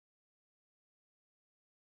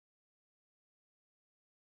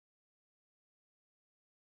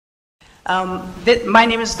My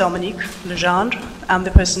name is Dominique Legendre. I'm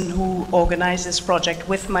the person who organized this project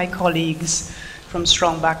with my colleagues from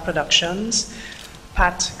Strongback Productions.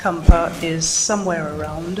 Pat Kumper is somewhere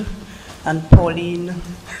around, and Pauline,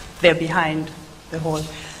 they're behind the hall,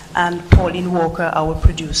 and Pauline Walker, our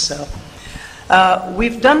producer.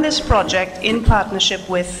 We've done this project in partnership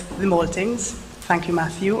with the Maltings, thank you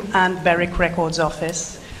Matthew, and Berwick Records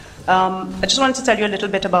Office. I just wanted to tell you a little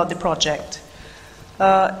bit about the project.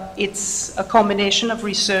 It's a combination of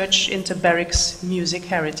research into Berwick's music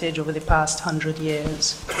heritage over the past 100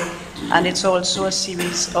 years. And it's also a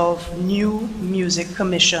series of new music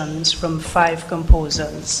commissions from 5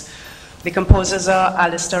 composers. The composers are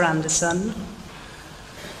Alistair Anderson,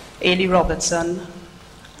 Ailey Robertson,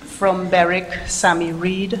 from Berwick, Sammy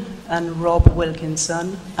Reed, and Rob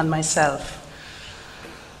Wilkinson, and myself.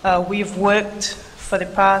 We've worked for the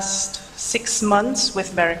past 6 months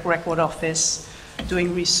with Berwick Record Office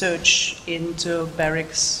doing research into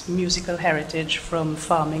Berwick's musical heritage from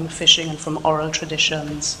farming, fishing, and from oral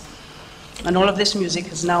traditions. And all of this music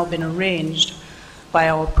has now been arranged by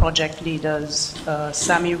our project leaders,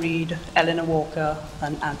 Sammy Reed, Eleanor Walker,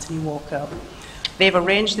 and Anthony Walker. They've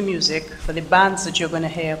arranged the music for the bands that you're going to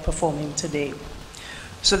hear performing today.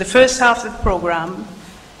 So the first half of the program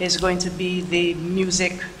is going to be the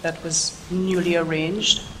music that was newly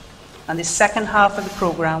arranged. And the second half of the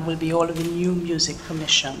program will be all of the new music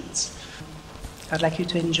commissions. I'd like you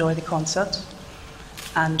to enjoy the concert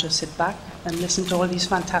and just sit back and listen to all these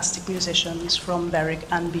fantastic musicians from Berwick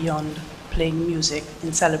and beyond playing music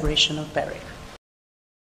in celebration of Berwick.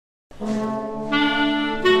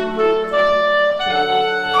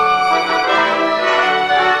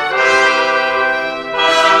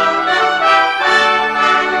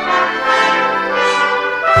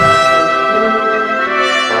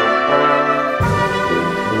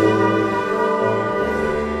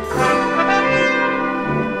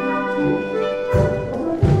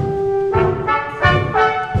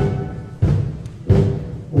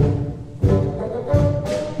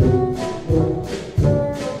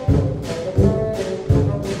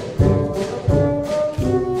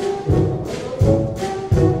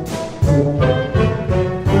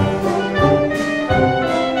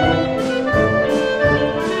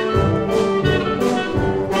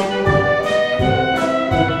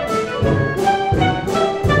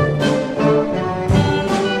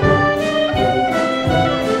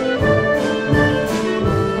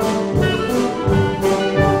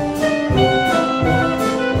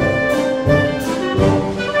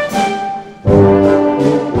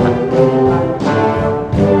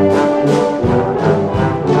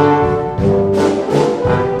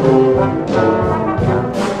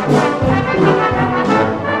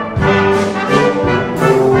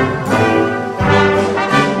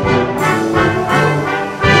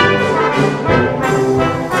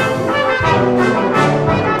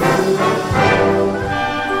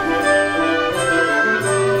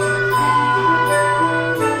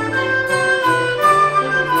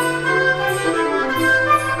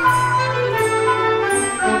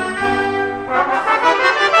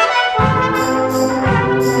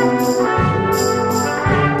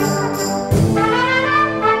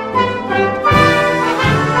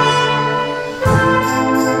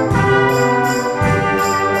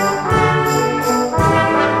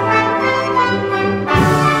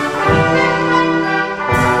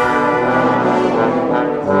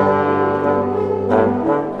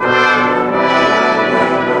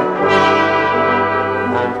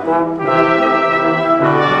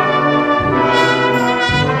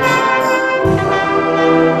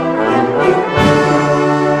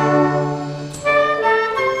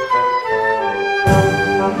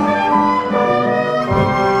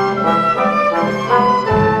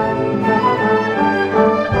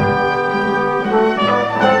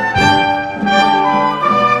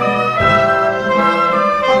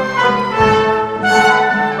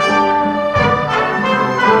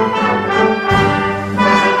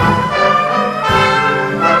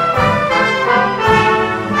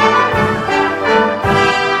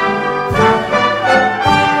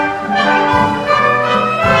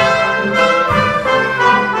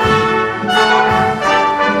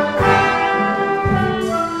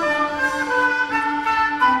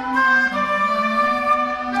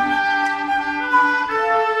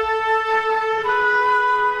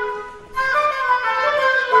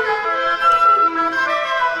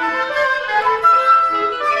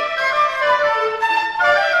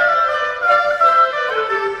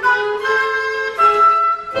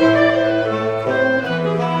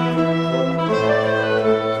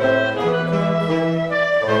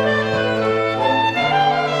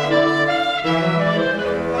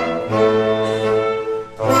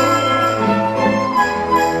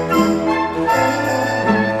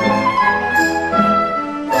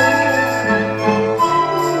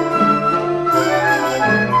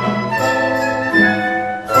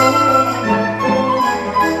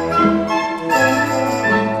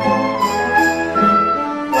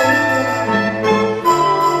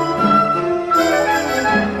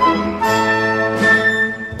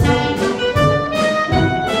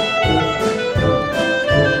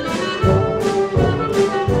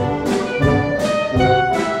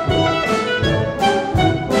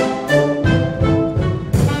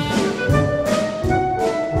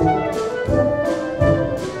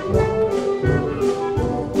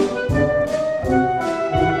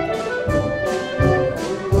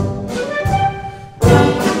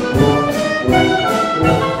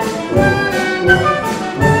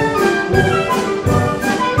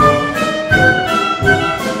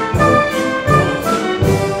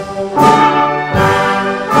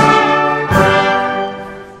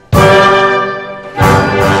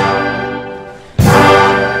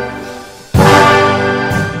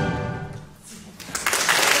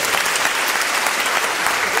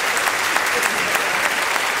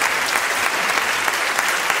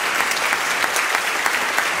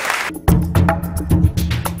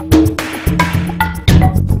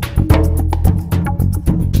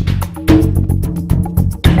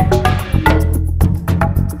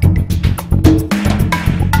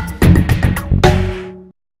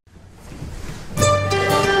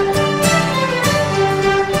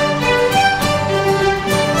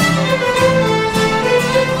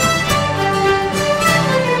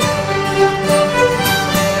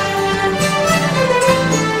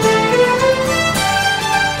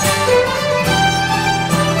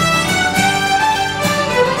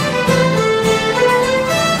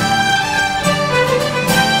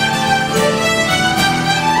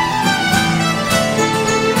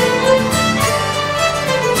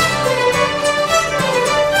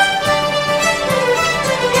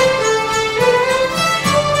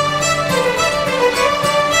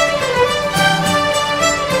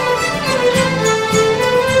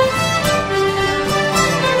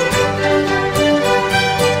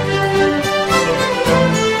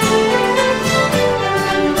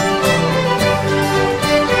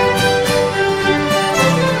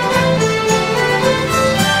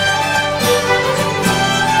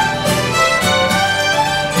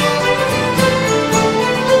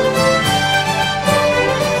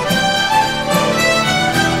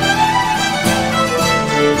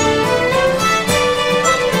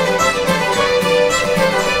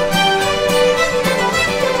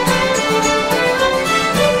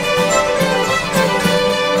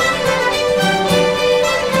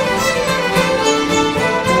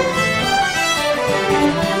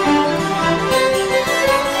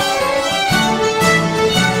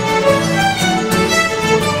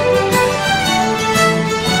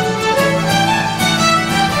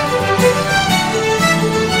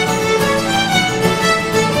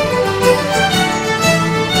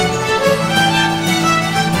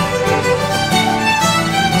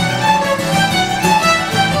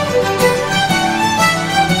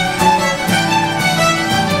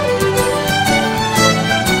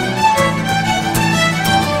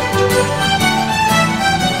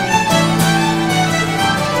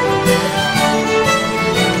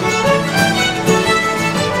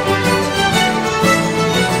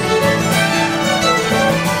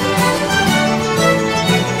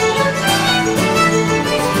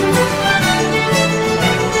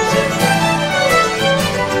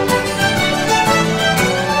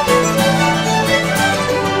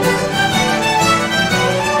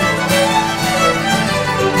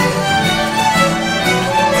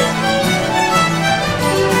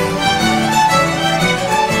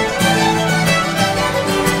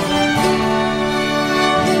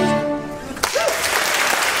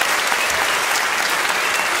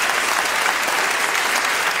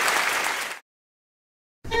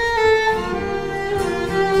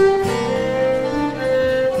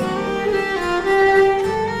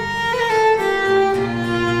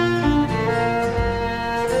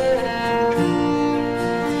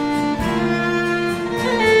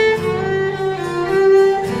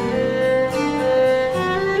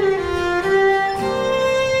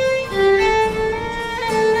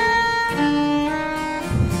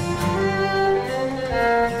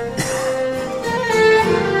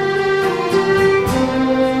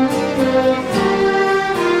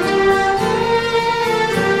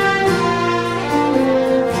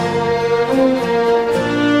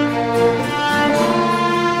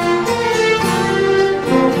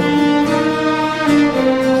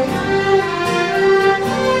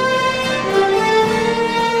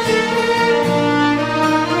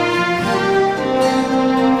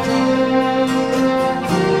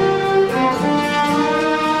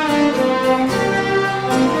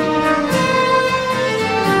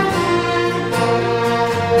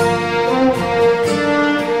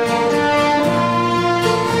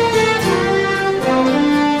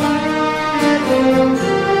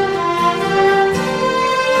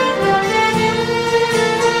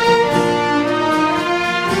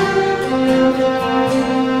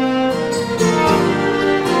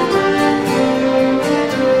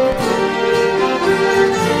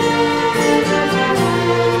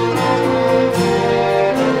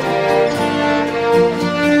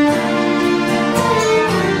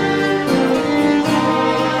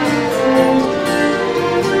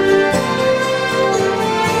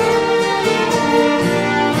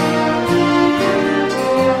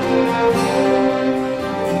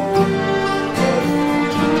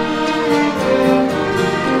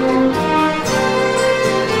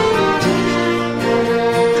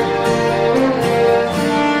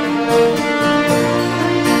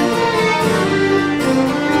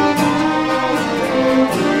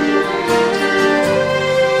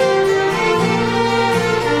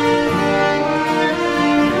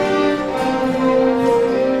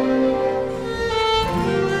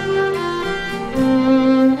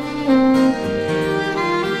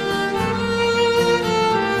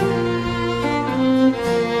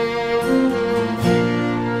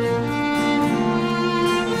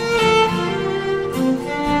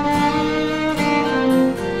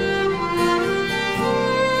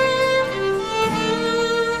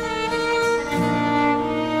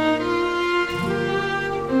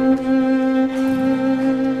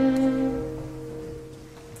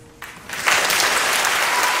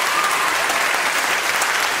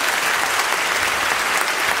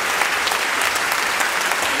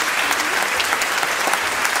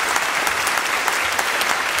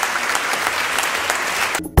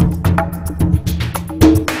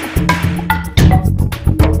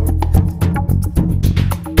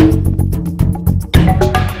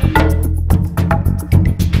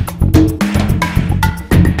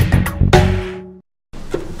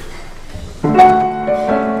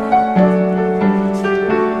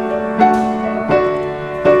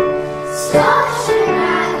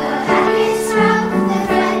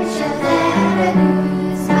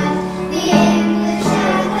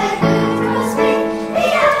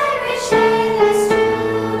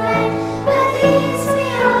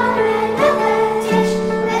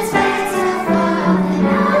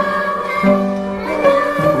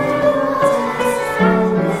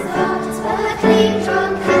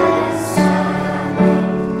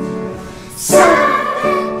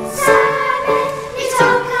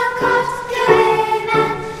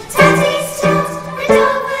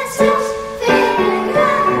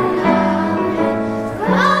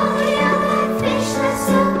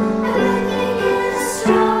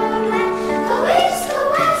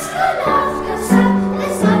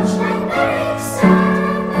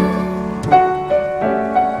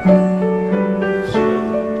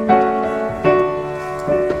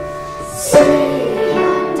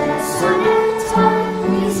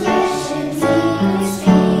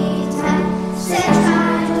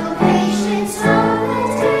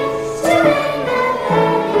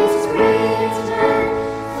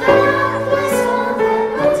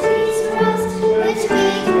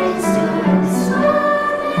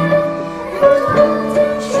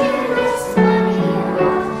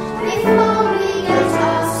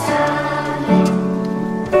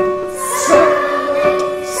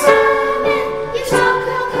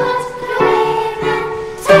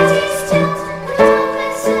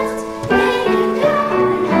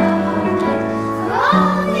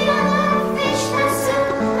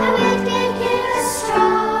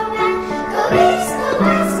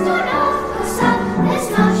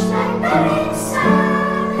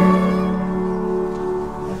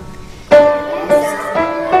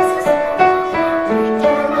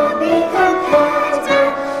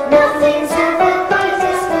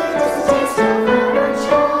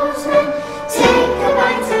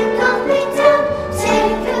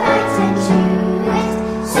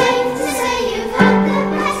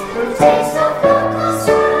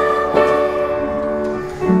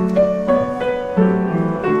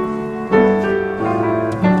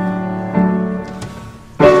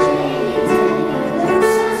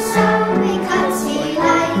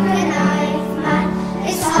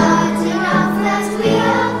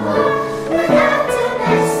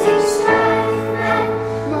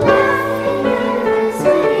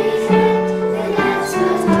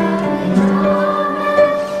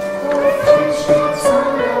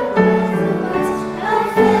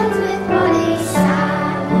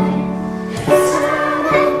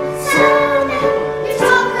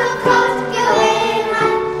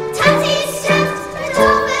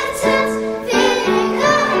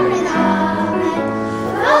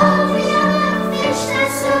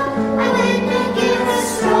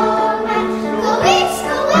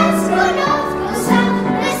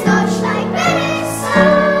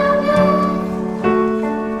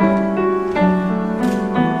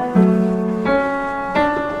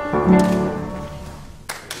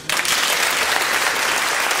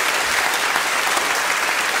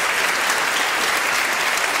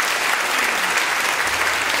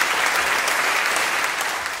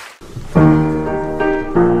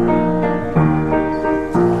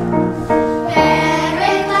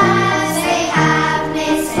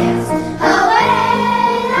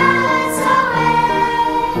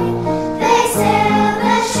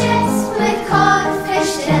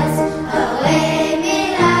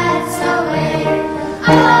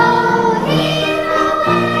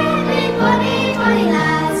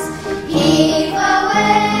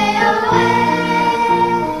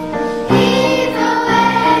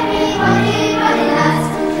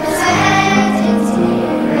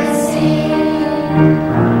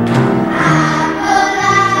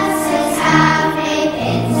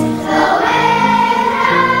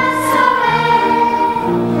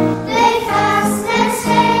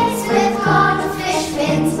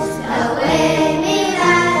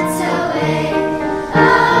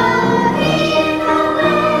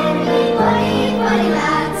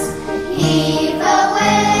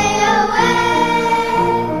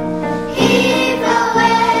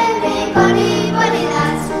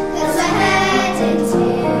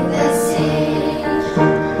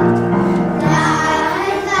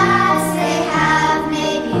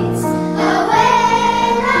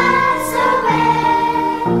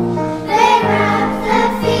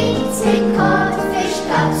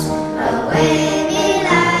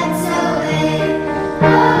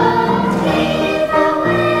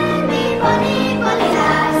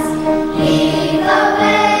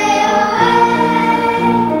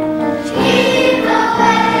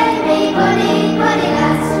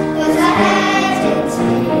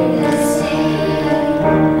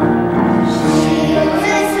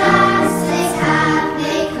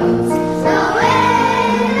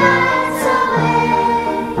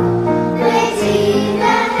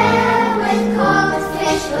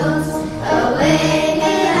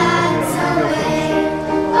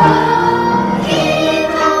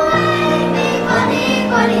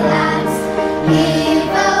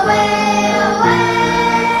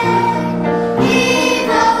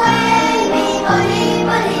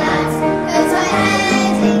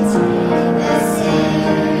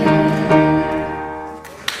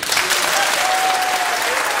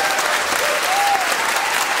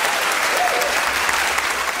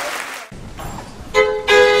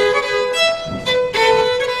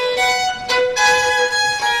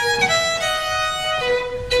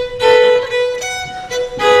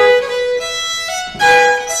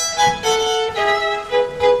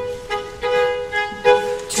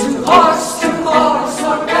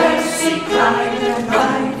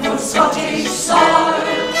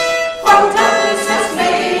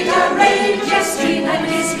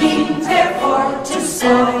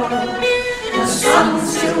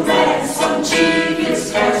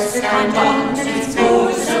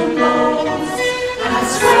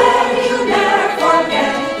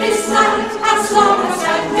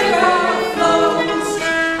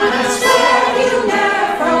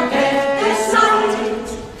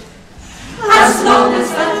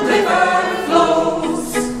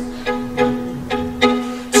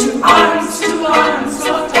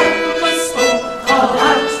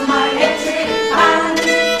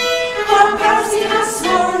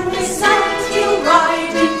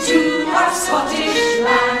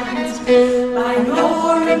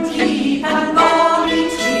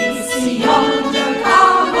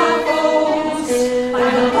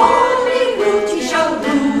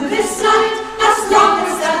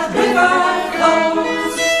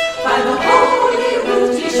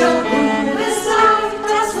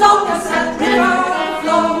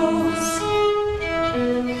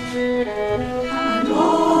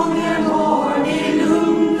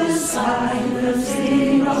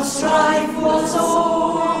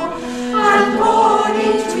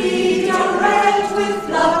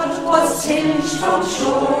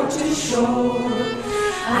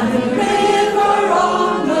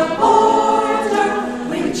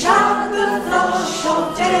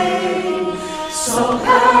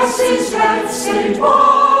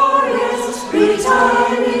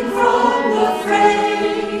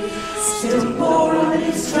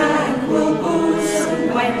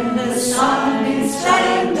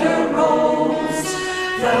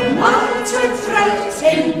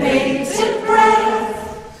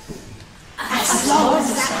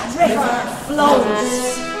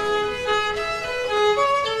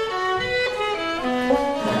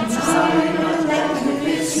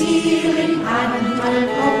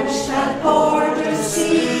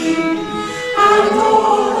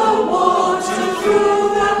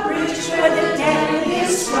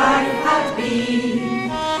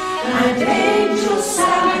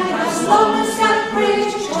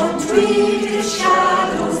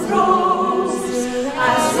 Shadows throws,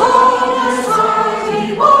 as long as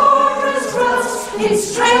hardy water in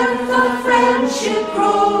strength of friendship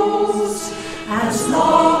grows. As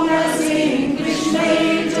long as English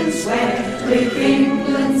maidens wed with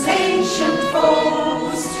England's ancient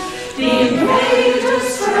foes, the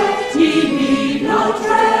invader's threat ye need not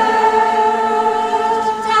dread.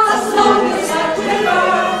 As long as that river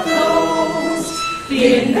flows, the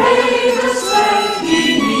invader's threat ye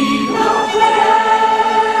need not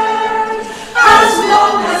dread. As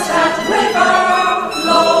long as that river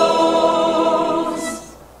flows.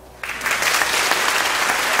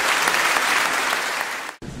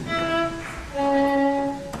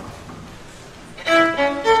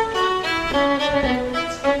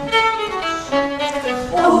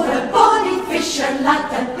 Oh, the bonny fisher lad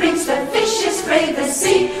that brings the fishes frae the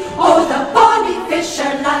sea. Oh, the bonny fisher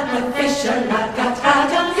lad got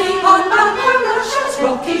had a lee on Macarusha's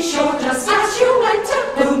rocky shore, just as you went to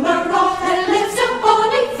Boomerang. There lives a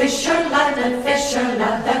bonny fisher lad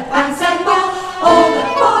that bangs and well. Oh, the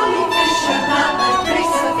bonny fisher lad that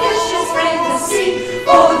brings the fishes frae the sea.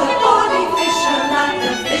 Oh, the bonny fisher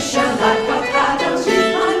lad got had a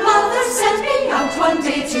lee. My mother sent me out one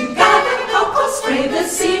day to gather cockles frae the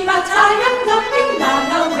sea, but I am not been long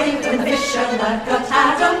away when the fisher lad got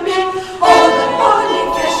had a me. Oh, the bonny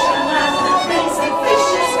fisher lad that brings the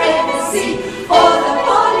fishes frae the sea. Oh, the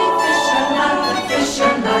bonny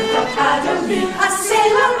fisher lad got had a me. A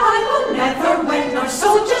sailor I will never wed, nor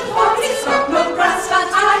soldier parties, got no brass, but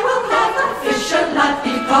I will have a fisher lad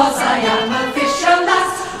because I am a fisher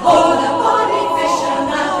lass. Oh, the bonny fisher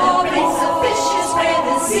lad that brings the fishes frae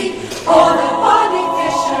the sea. Oh, the bonny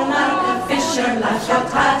fisher lad got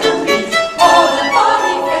had a me. Oh, the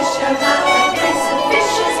bonny fisher lad that brings the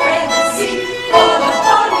fishes frae the sea. Oh, the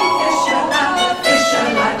bonny fisher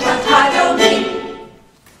lad got had a me.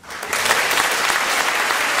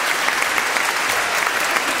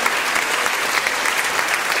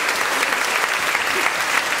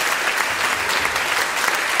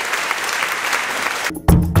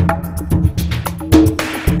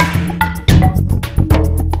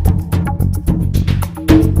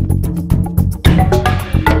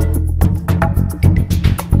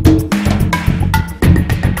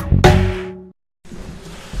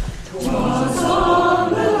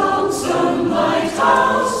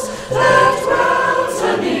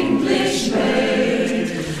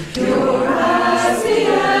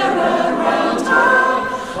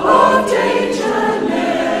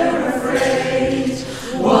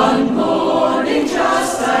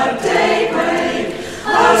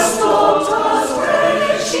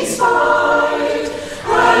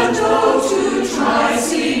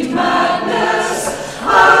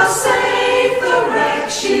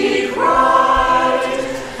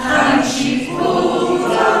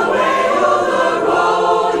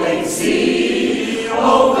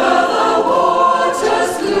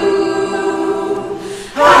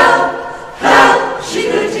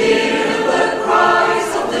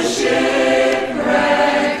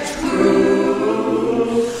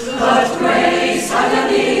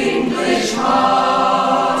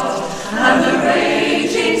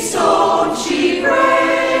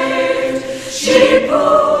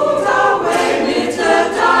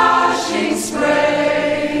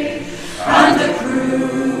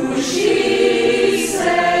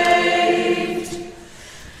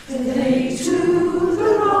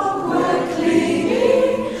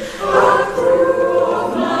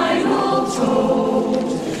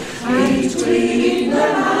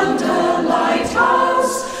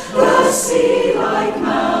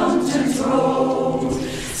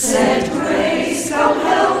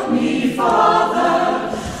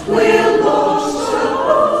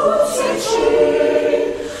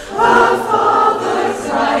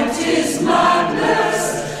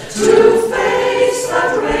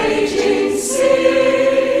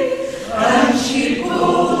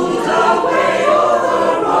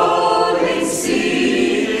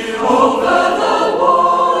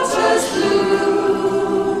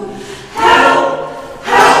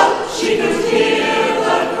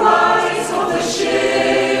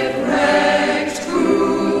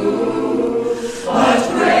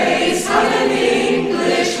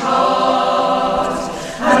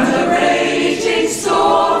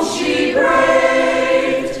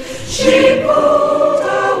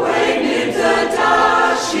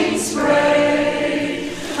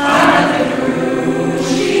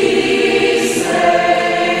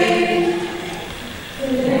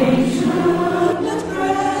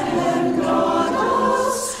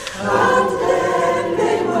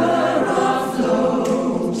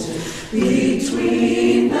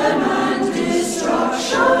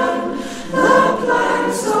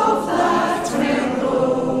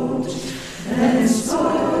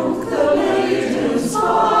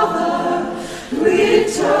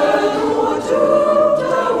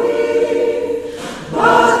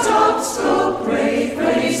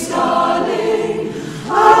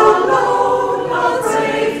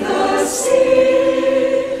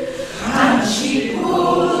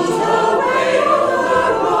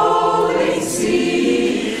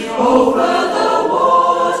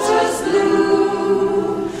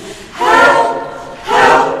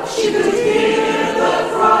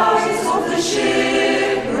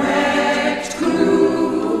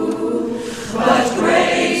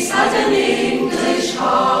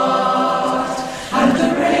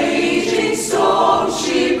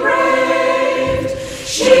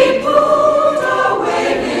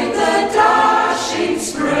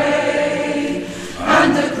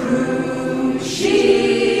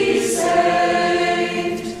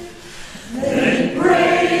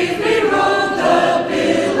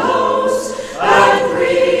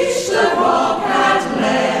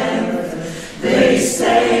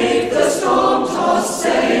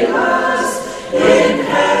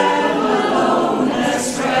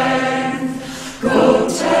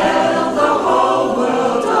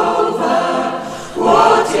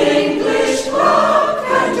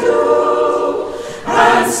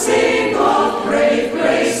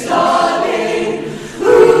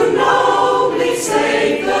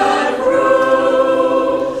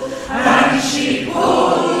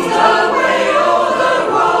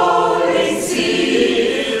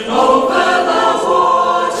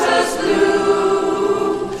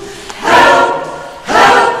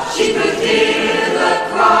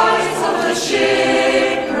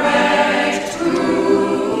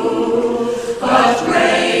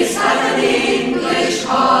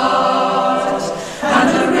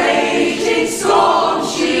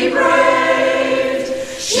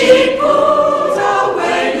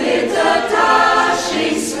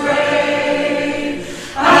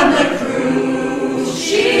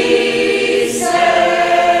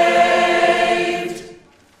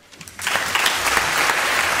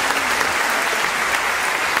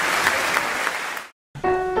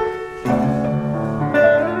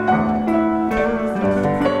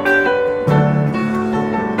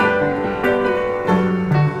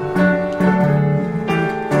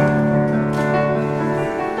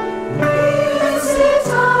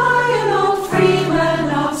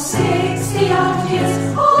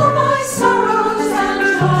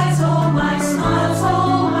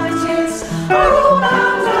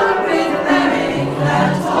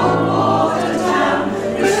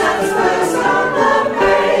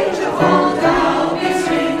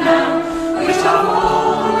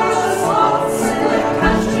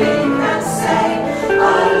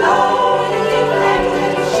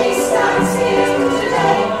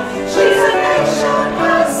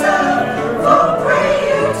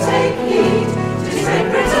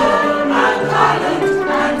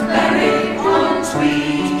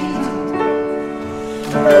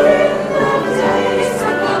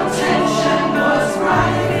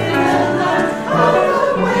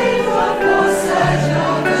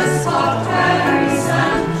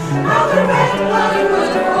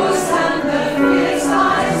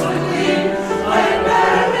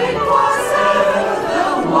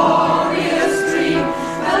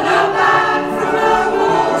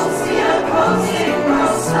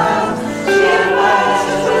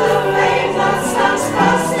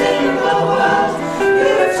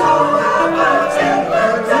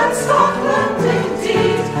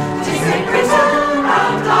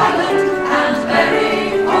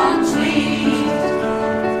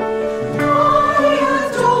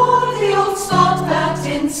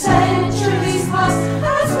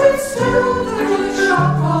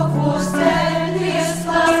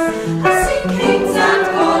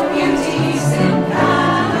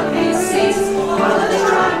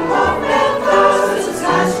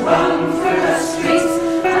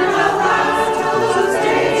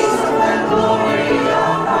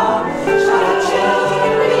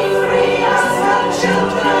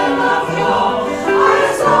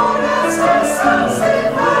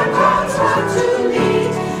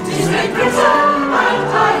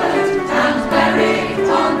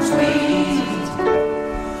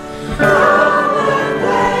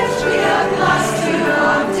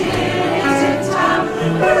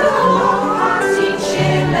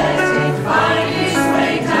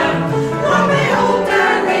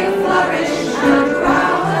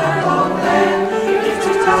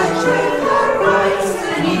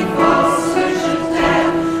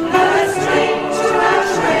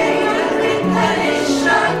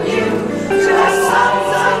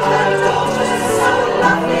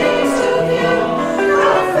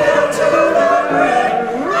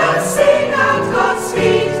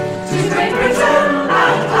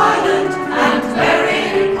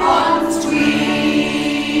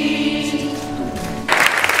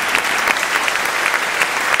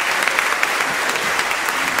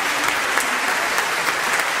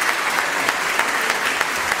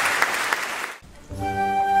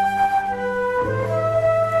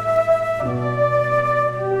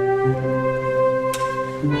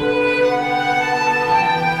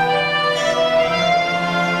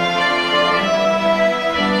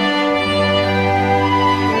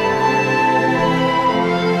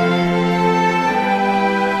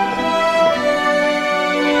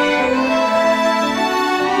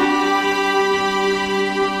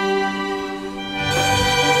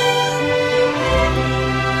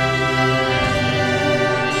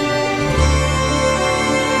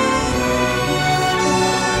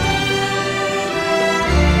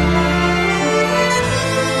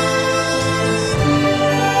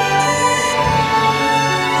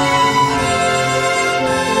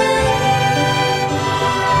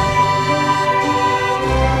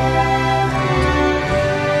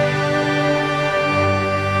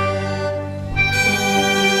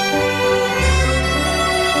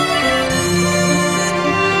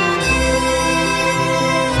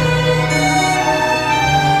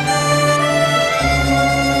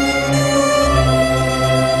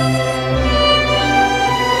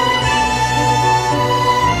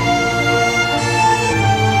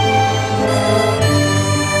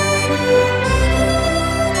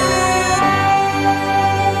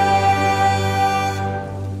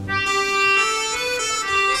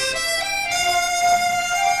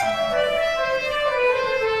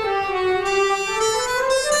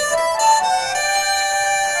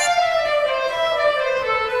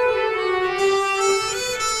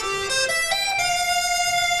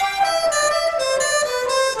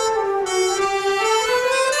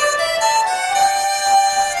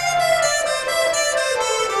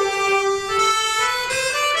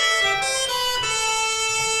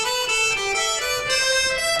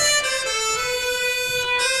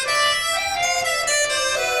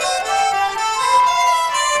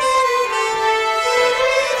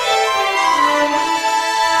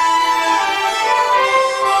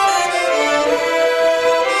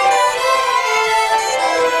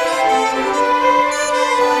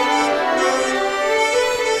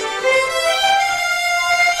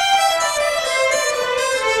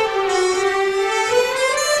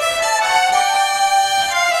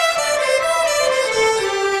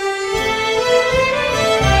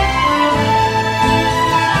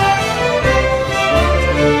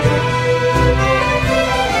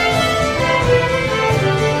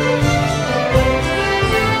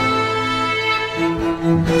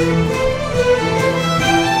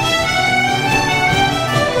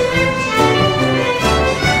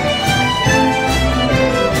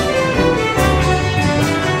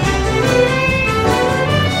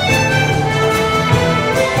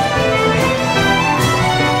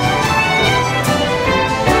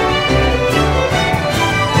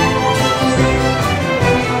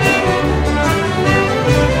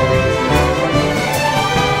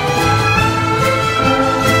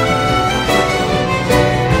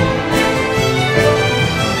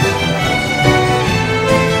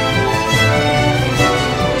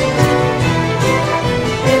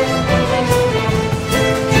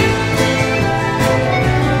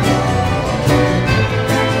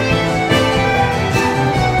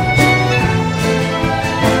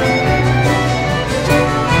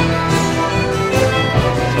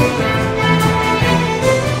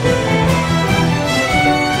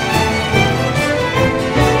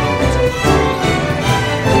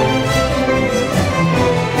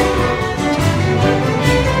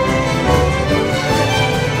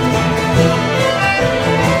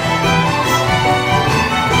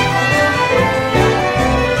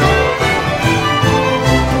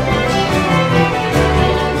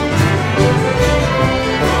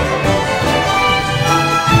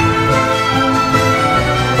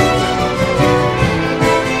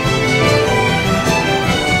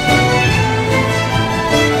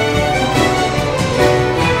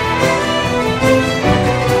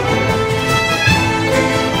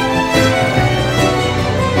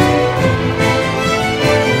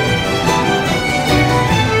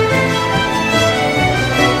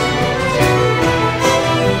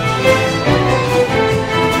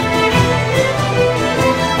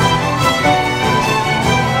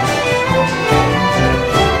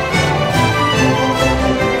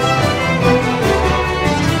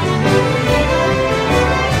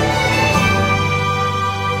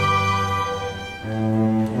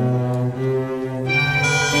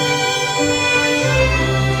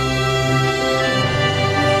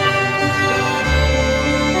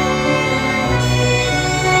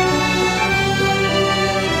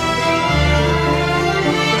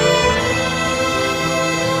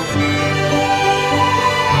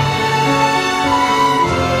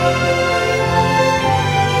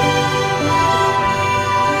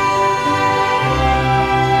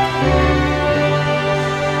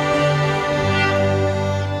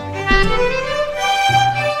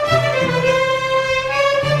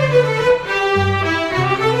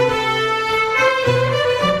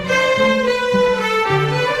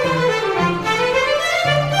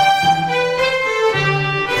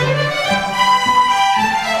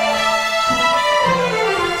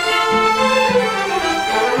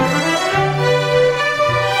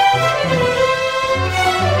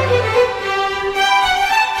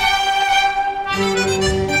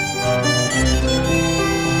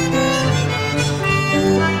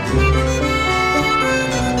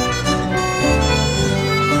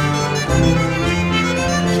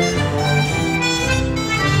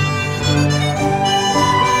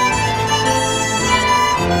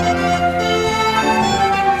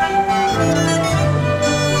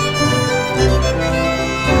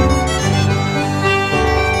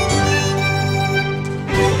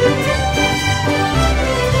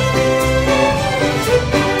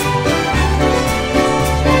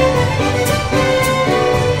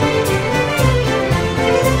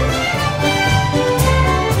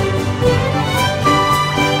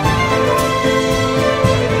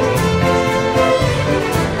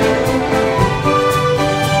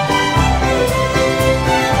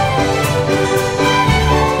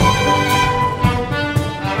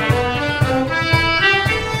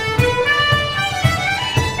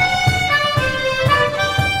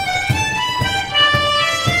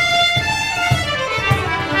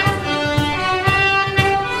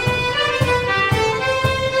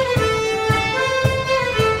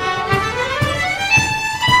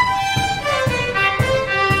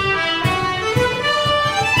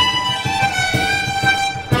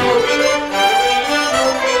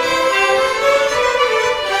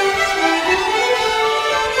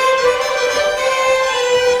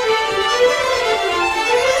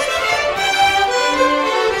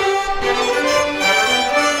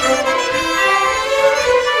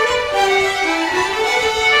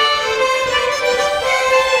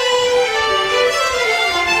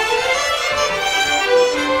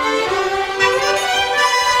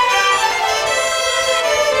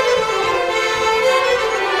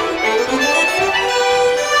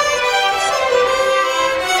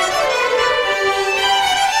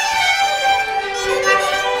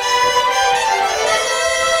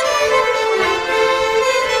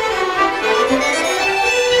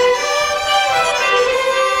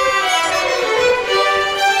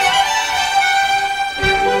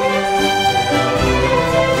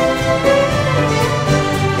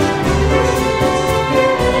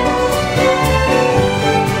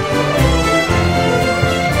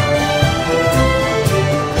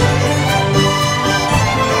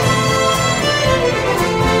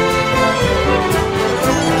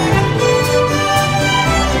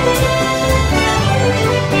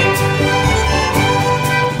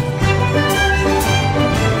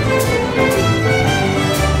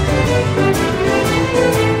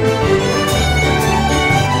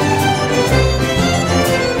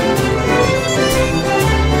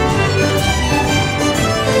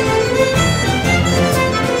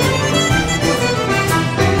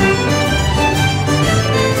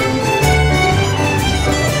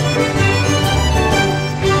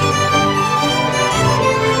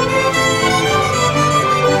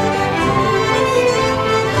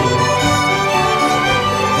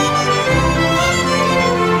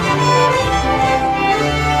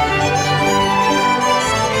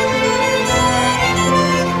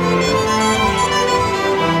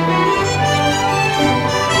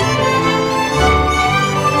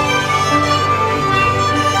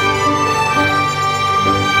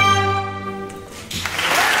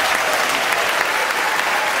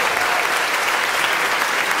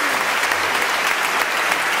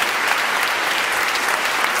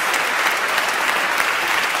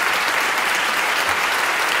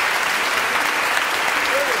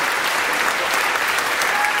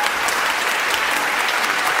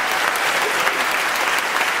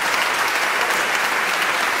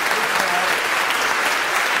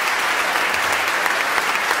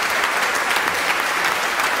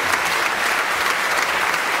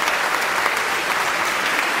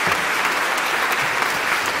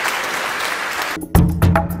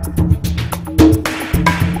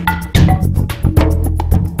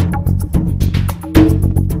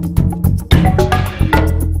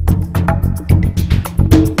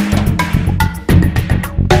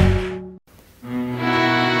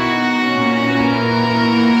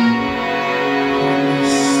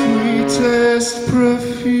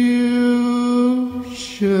 profusion.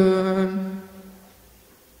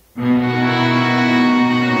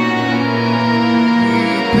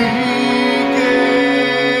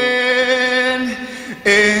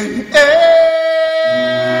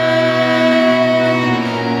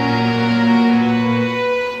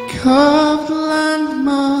 Carved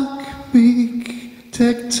landmark, meek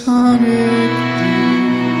tectonic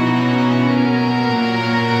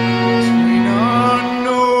between our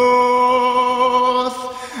north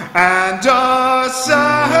and our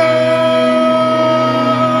south,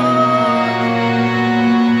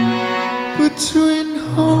 between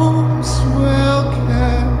homes well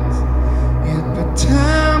kept, yet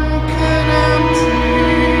Potemkin empty.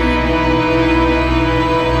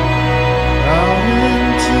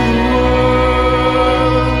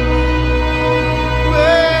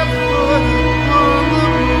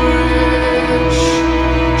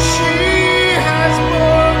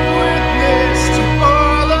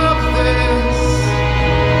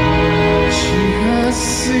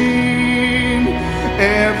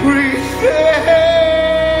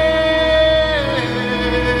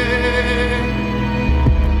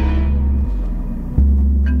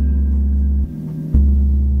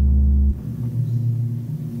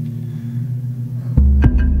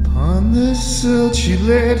 On the sill she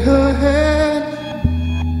laid her head,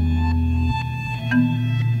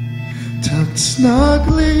 tucked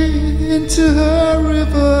snugly into her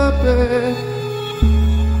riverbed.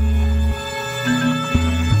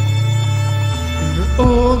 In the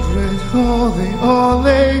old red hall they all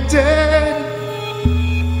lay dead.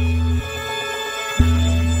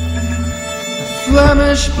 The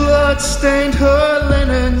Flemish blood stained her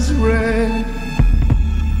linens red.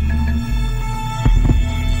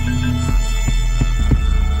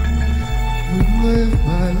 Live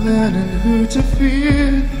by learning who to fear.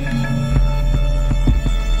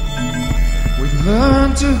 We learn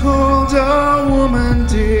to hold our woman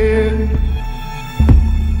dear.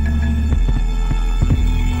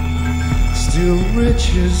 Still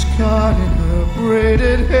riches caught in her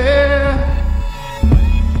braided hair.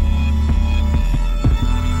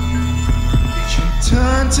 Each in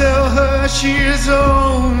turn tell her she is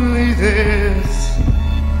only this.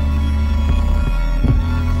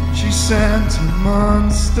 She sent a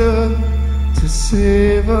monster to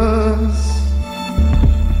save us.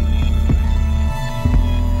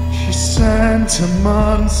 She sent a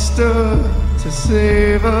monster to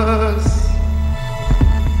save us.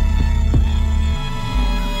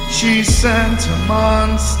 She sent a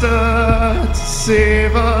monster to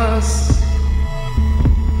save us.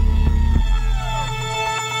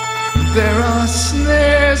 There are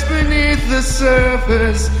snares beneath the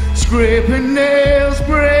surface, scraping nails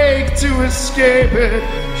break to escape it.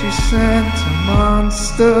 She sent a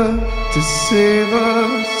monster to save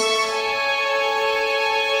us.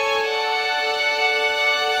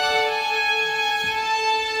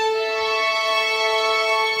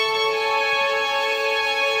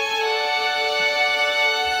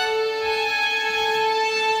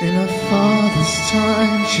 In her father's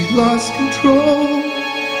time she lost control.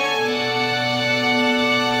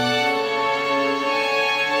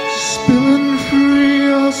 Spilling free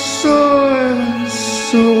your soil and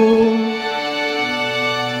soul,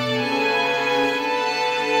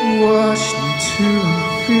 washed into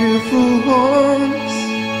fearful homes.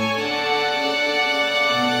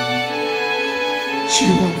 She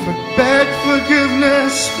won't beg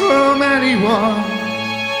forgiveness from anyone.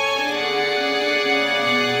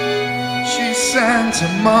 She sent a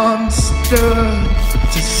monster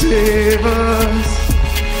to save us.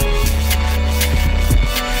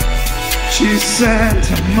 She sent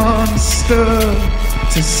a monster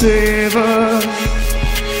to save us.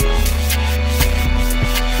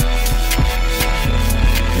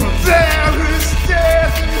 Well, there is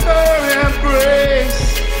death in her embrace,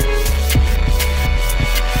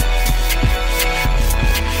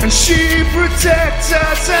 and she protects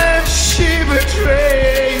us and she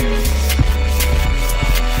betrays.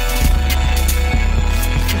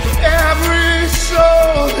 For every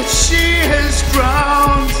soul that she has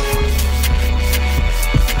drowned,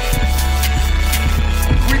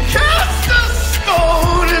 cast a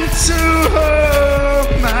stone into her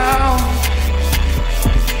mouth.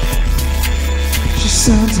 She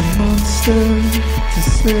sent a monster to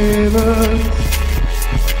save us.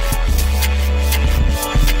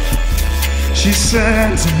 She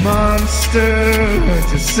sent a monster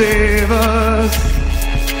to save us.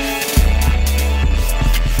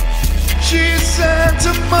 She sent a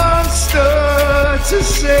monster to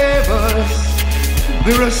save us.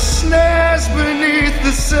 There are snares beneath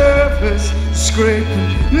the surface,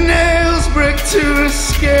 scraping nails break to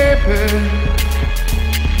escape it.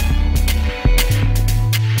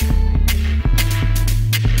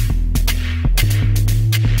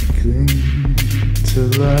 Cling to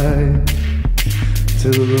life, to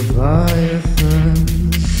the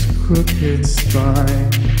Leviathan's crooked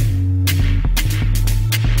spine.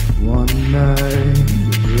 One night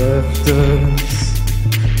left us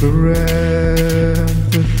bereft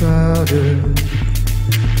without it,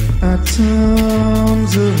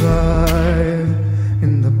 atoms alive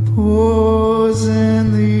in the pores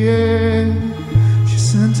in the air. She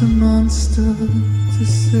sent a monster to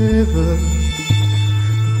save us,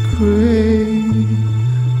 a great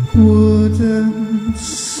wooden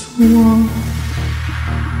swan.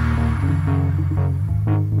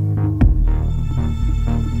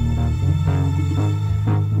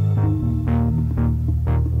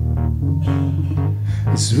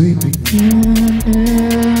 As we begin,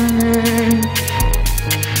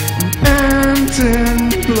 and in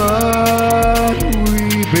blood we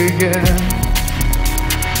begin.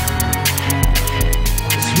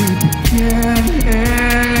 As we begin,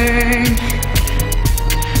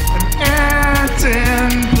 and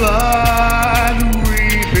in blood we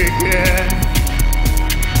begin.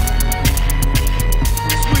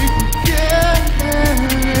 As we begin,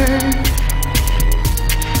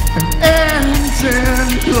 and in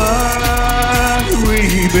blood we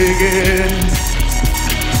begin.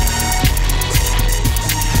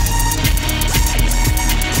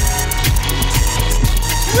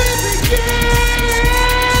 We begin,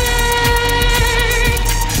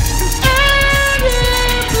 and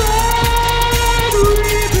in blood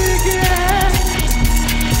we begin.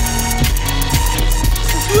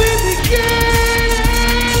 As we begin,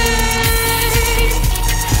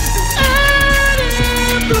 and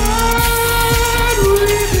in blood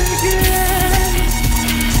we begin.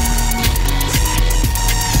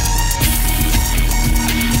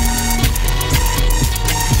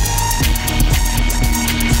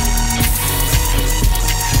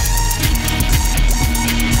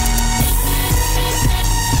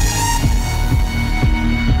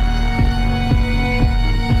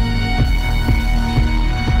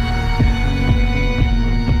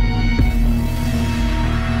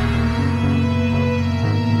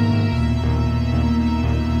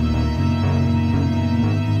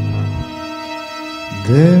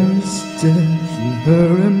 There's death in her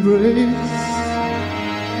embrace.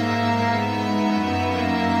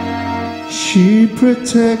 She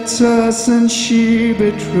protects us and she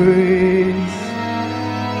betrays.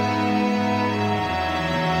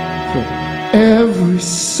 For every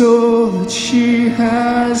soul that she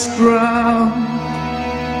has drowned,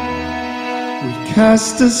 we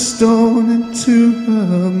cast a stone into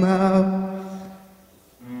her mouth.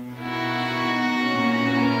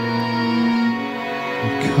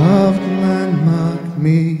 Carved landmark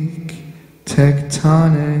meek,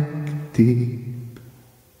 tectonic deep,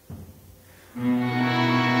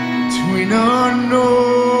 between our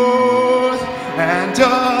north and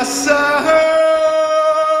our south,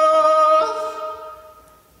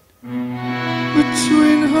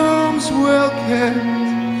 between homes well kept,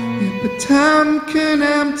 yet Potemkin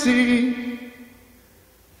empty.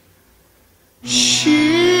 She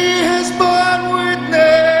has borne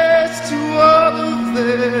witness to all of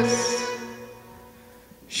this.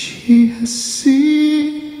 She has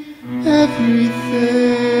seen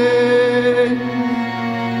everything.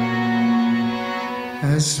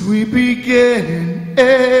 As we begin in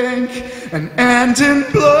ink and end in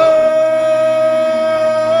blood,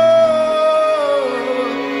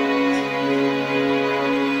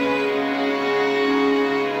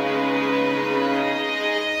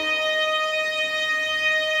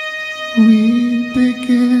 we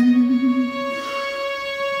begin.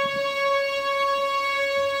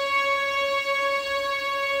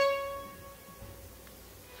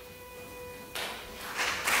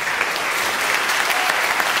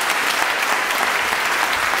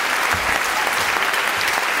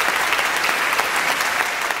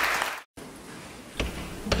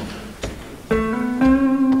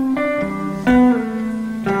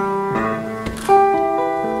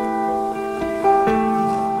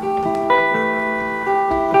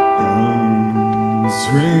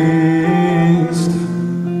 Raised,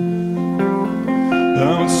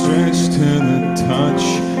 outstretched to the touch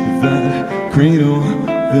of that cradle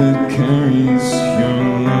that carries your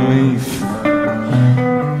life.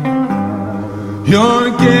 Your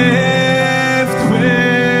gift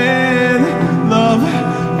with love,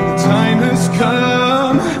 the time has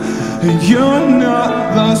come, and you're not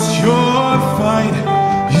lost your fight,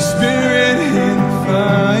 your spirit in fight.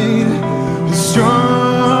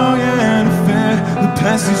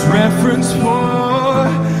 preference for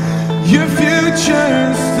your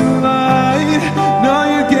future's delight. Now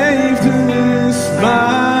you gave to this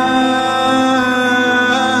life.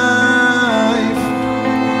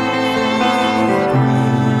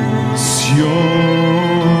 It's your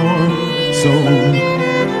soul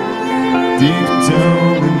deep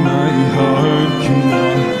down in my heart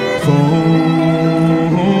cannot fold.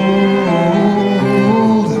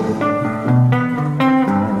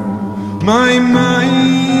 My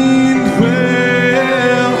mind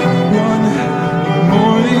will run when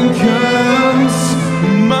morning comes.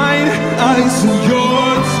 Mine eyes are your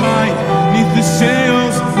tight. Neath the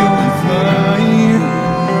sails you'll fly.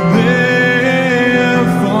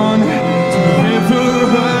 Live on to the river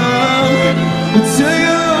home until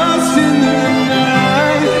you're lost in the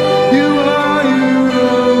night. You are your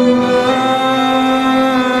own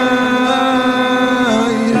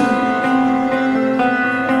light.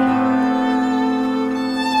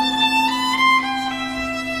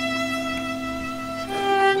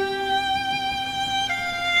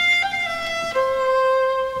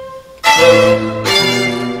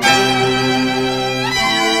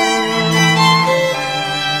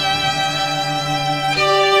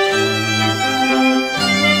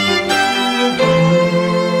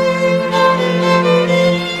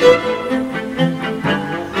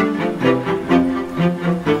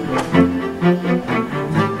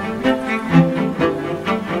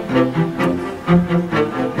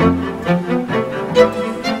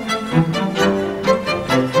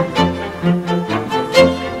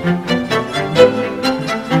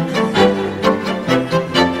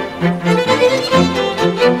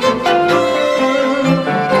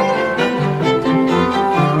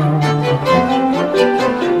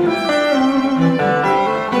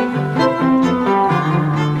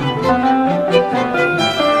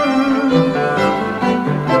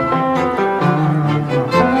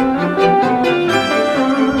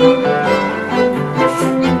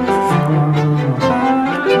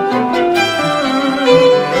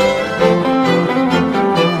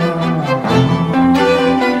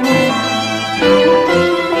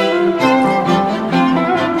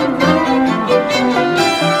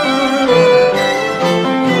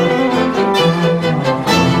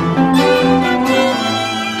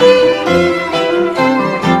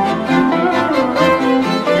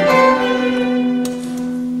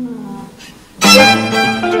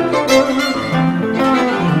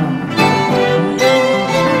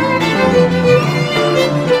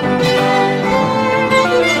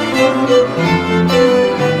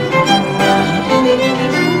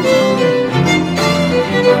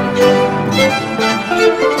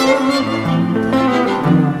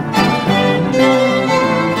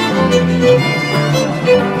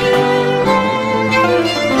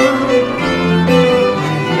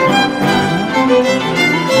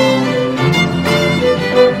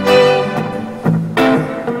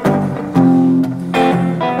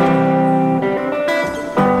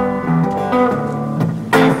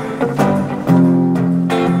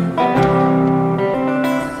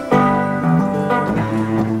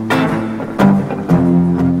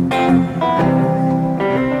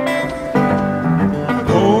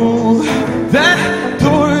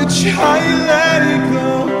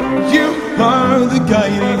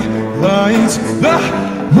 The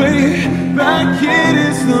way back it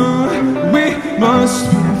is the we must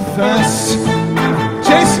move fast.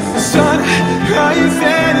 Chase the sun, rise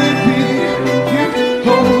and it be. You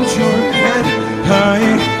hold your head high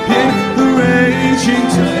in the raging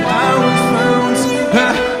tide. I was found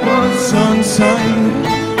at one sunshine,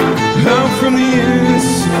 out from the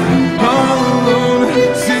inside, all alone.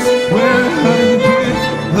 This is where I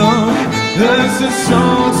belong. There's a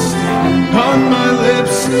salt stain on my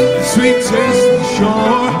lips, the sweet taste of the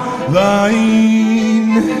shoreline.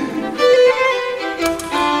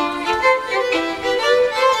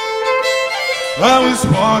 I was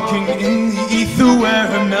walking in the ether where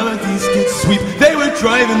her melodies get sweet. They were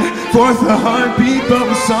driving forth a heartbeat, but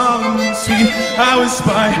was solemn and sweet. I was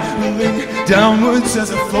spiraling downwards as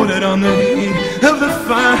I floated on the heat of the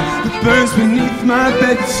fire that burns beneath my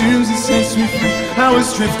bed, consumes and sets me free. I was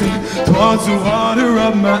drifting towards the water,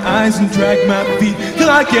 rubbed my eyes and dragged my feet till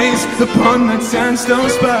I gazed upon that sandstone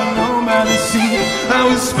spire alone by the sea. I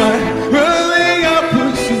was spiraling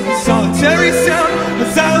upwards to the solitary sound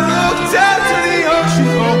as I looked out to the ocean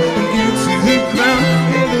floor and into the ground.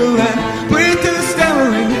 Hear the land breathe to the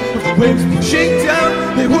stammering of the waves pushing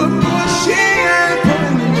down. They were pushing and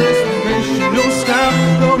pulling in restorational style.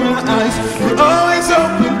 Though my eyes were always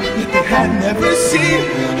open, yet they had never seen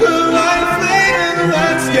the life laid in the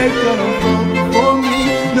landscape that unfolded for me.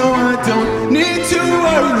 No, I don't need to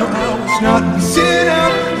worry, no, I was not missing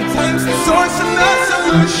out. Sometimes the source and the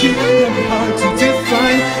solution can be hard to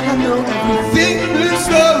define. I know everything moves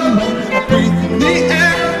slowly when I breathe in the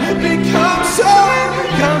air. I become so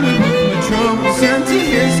overcome with my troubles and to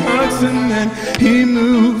his heart. And then he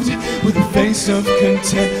moved with a face of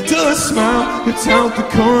content till a smile lit out the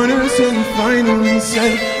corners. And he finally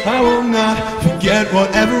said, I will not forget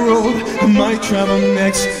whatever road I might travel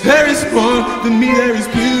next. There is more than me, there is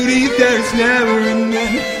beauty, there is never an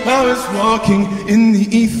end. I was walking in the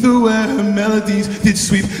ether where her melodies did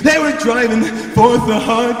sweep. They were driving forth a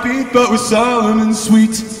heartbeat but were solemn and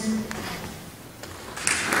sweet.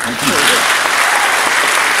 Thank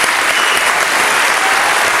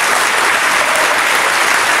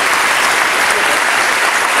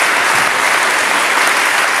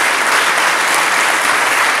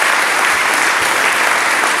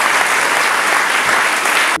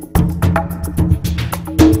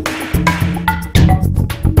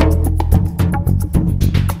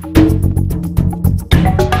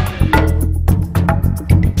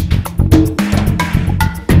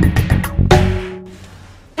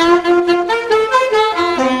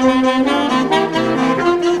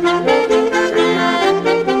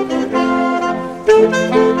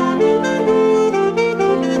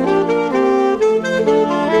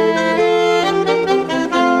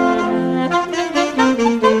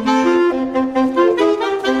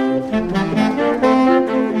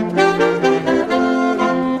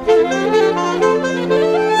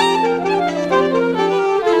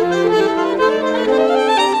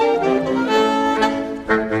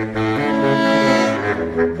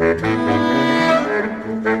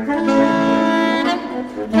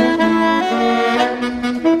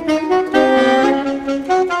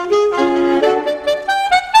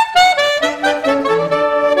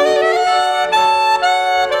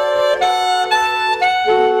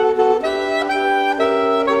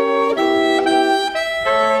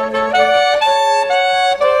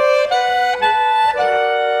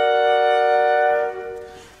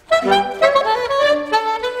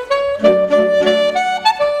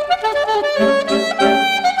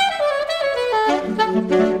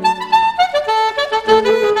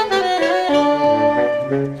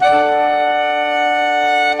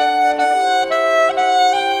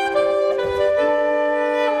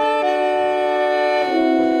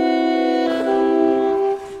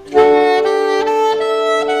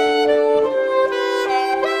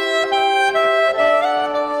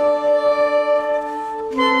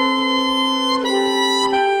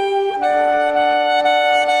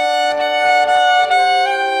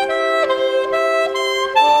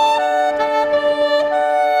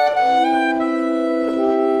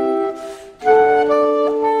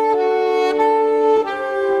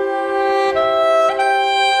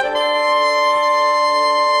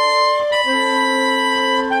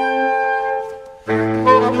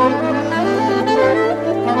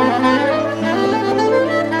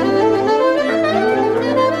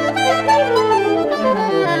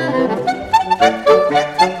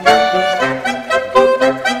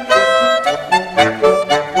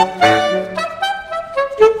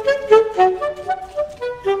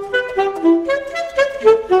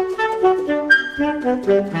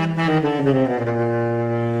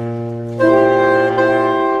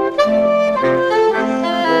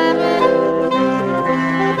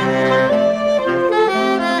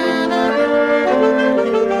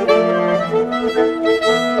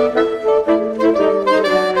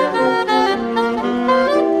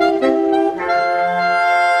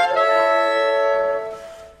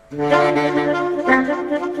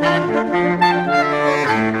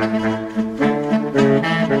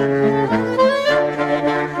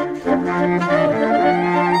you.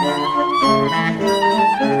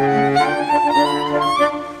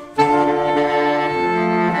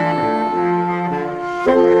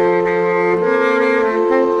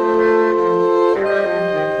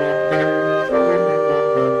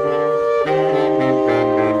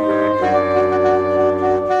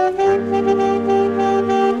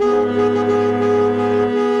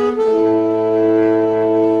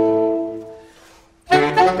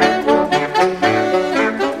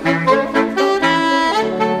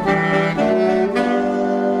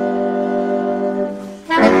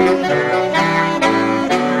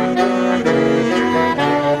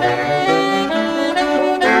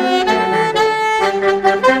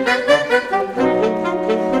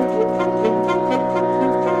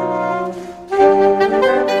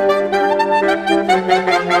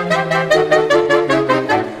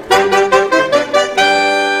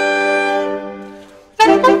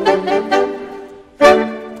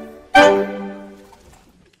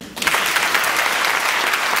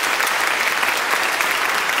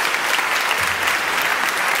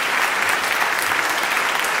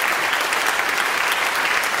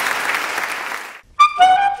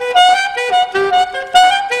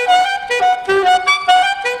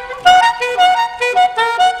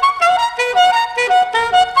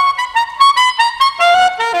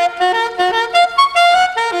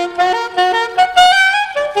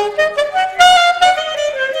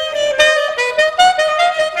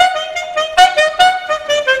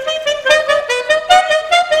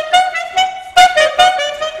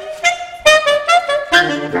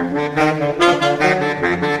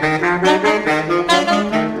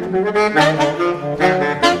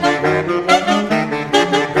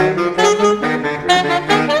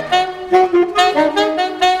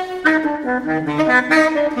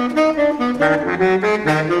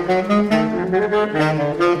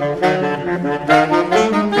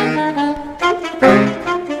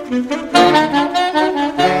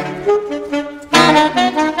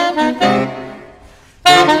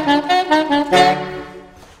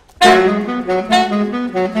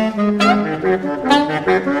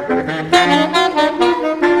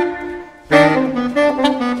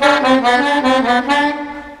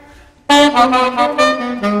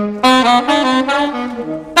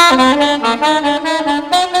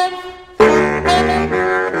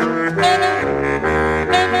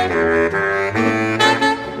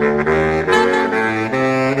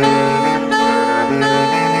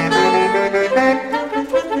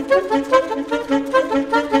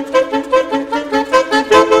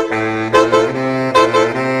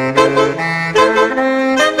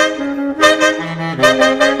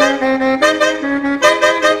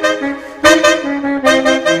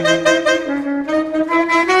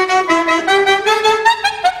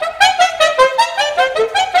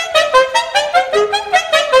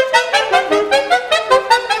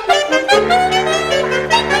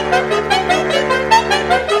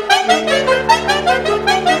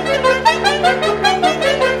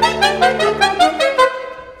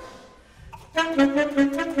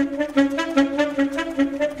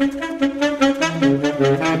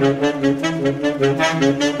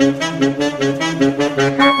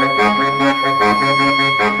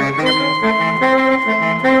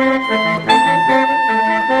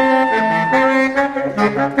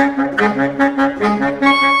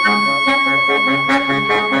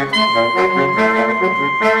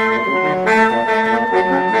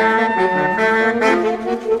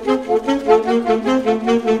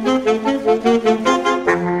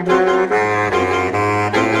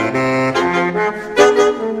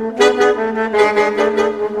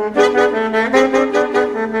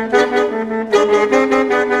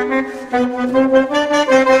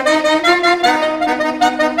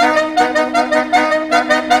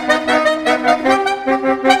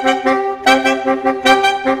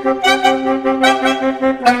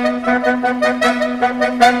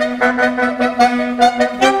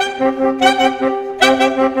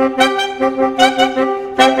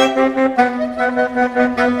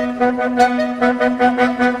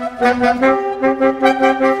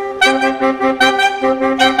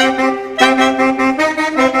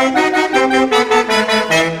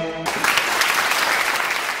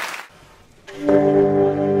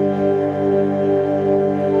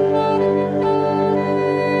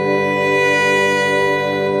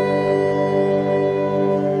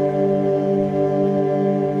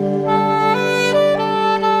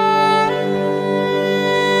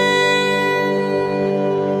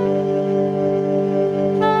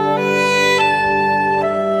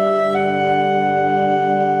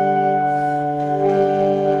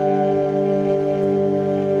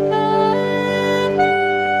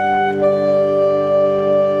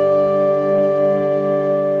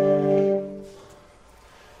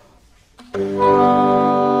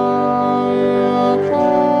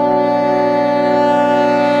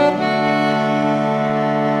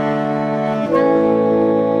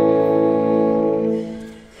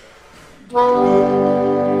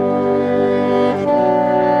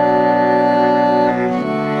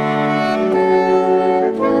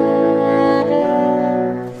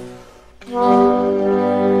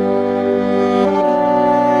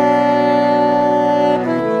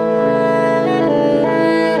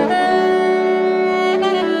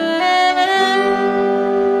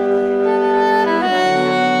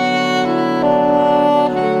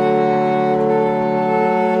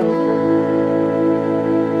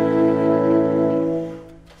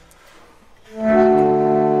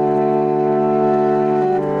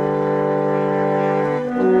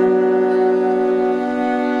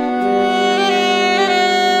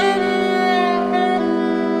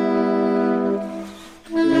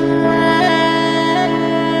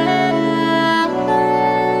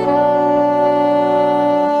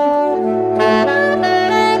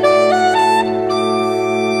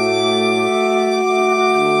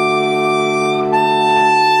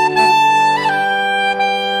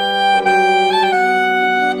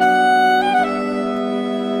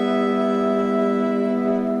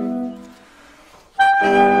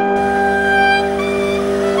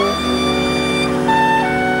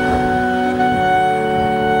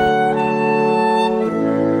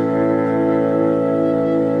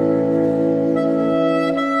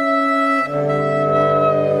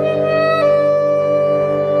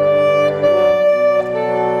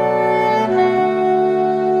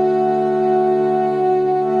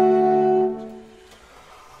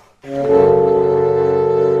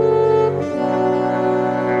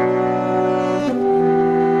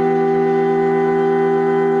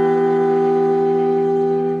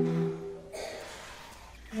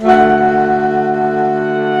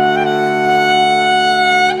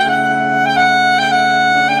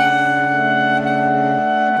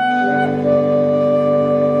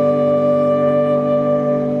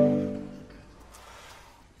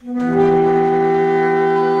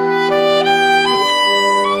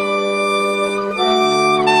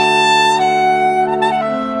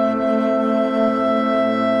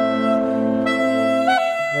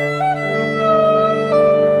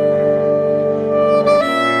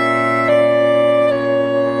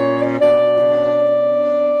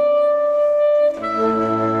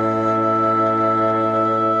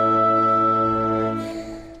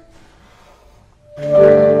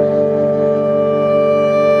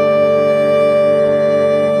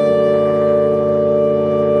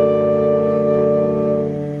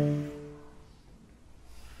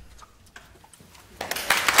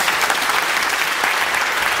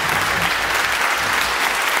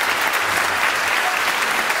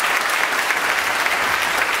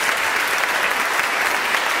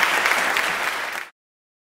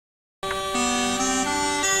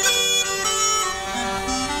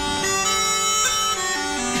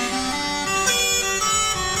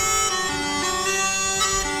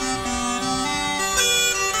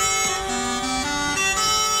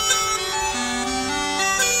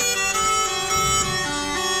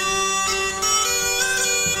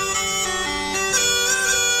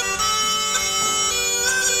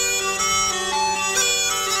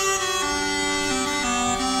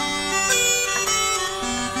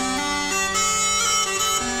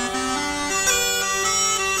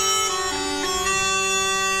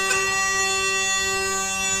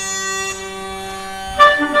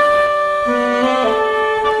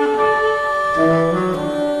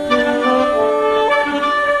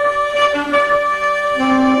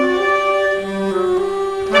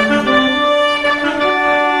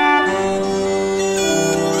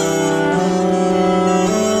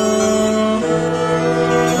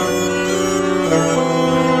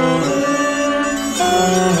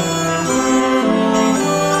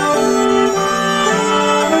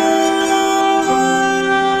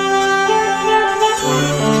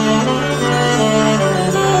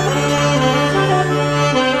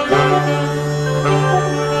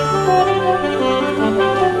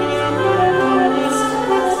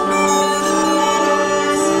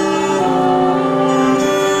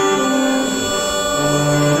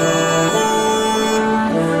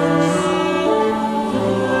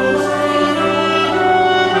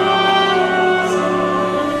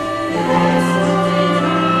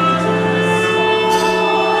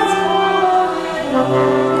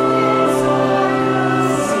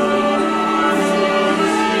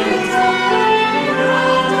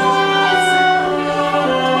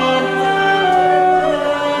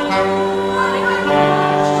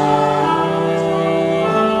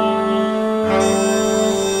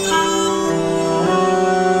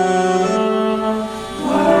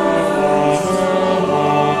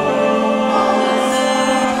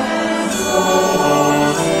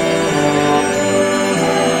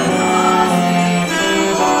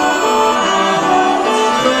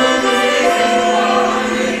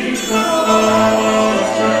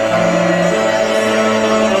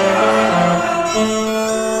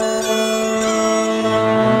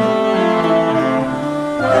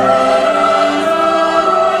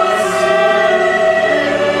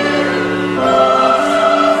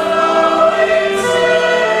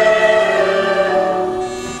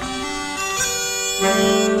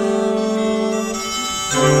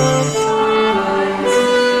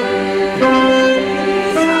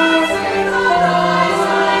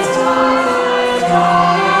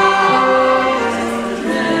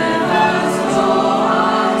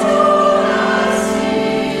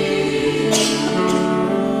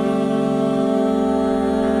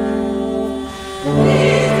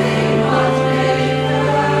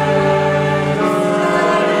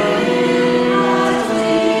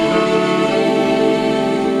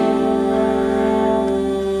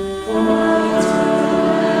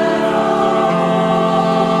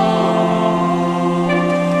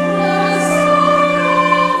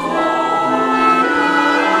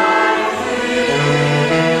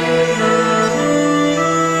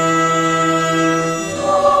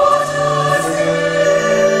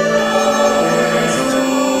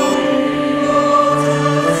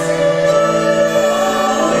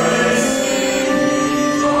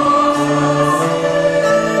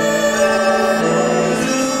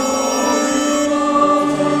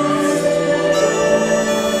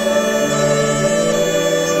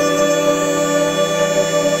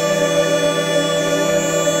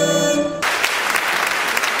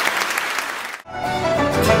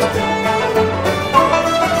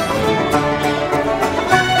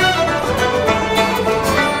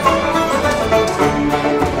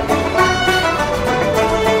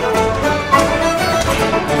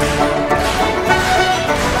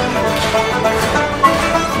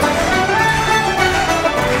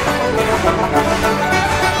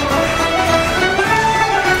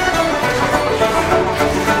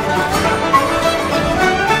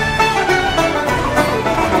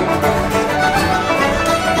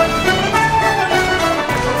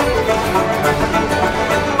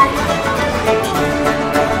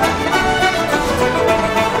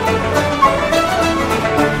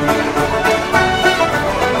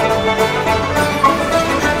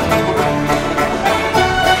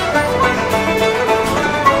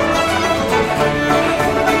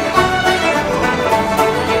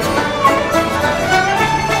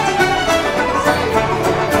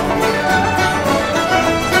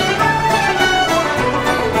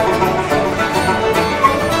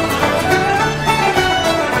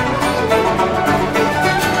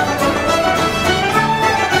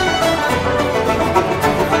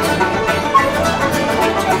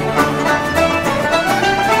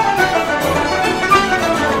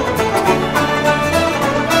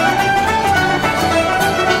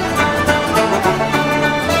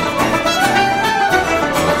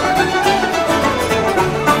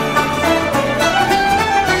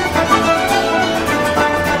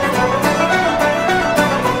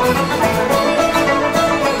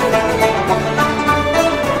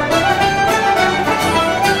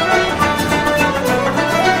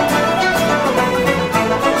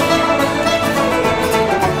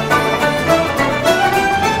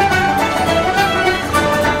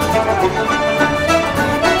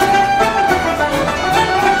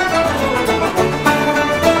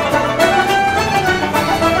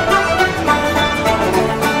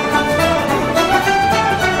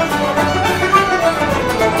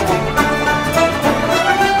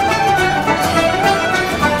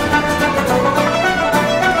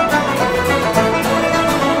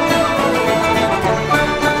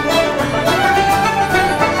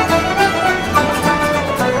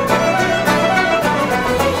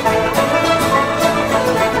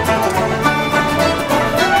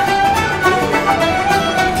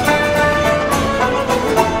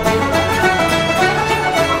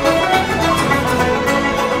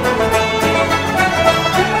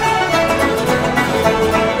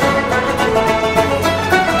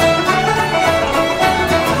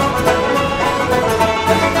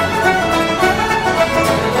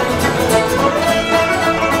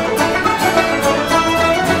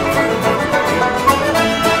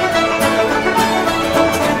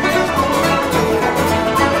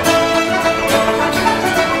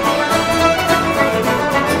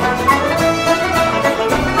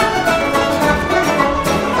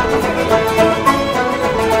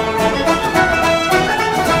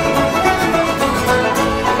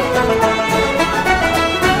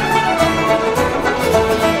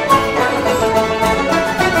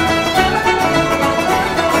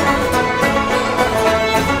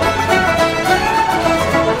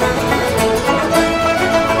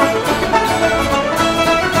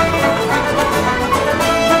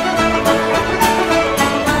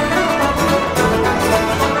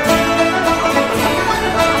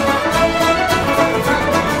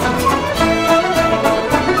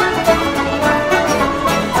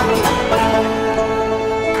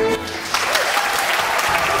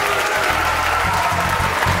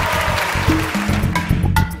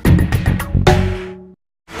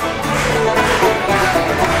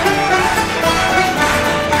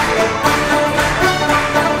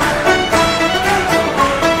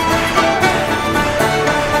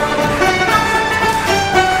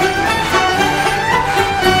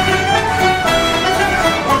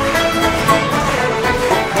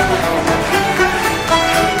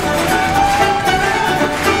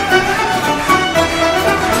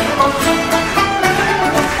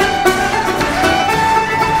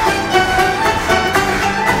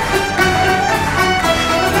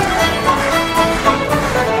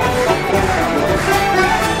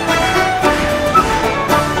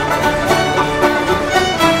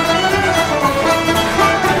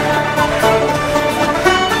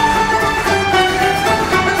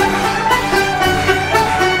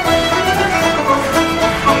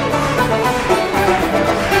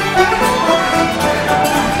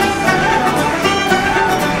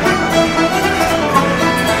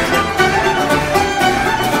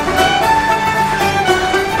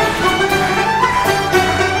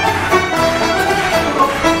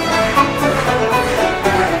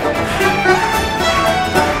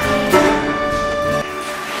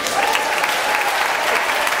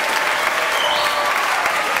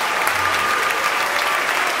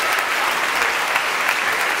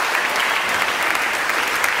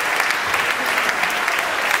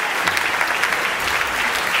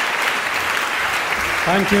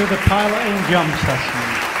 Thank you, the piloting jump session.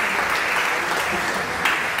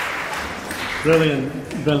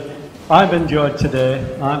 Brilliant, brilliant. I've enjoyed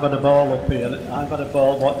today. I've had a ball up here. I've had a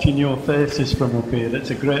ball watching your faces from up here. It's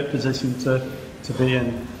a great position to be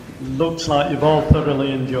in. Looks like you've all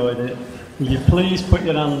thoroughly enjoyed it. Will you please put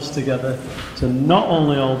your hands together to not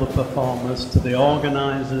only all the performers, to the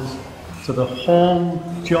organisers, to the whole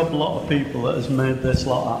job lot of people that has made this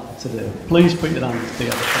lot happen today. Please put your hands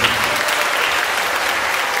together for them.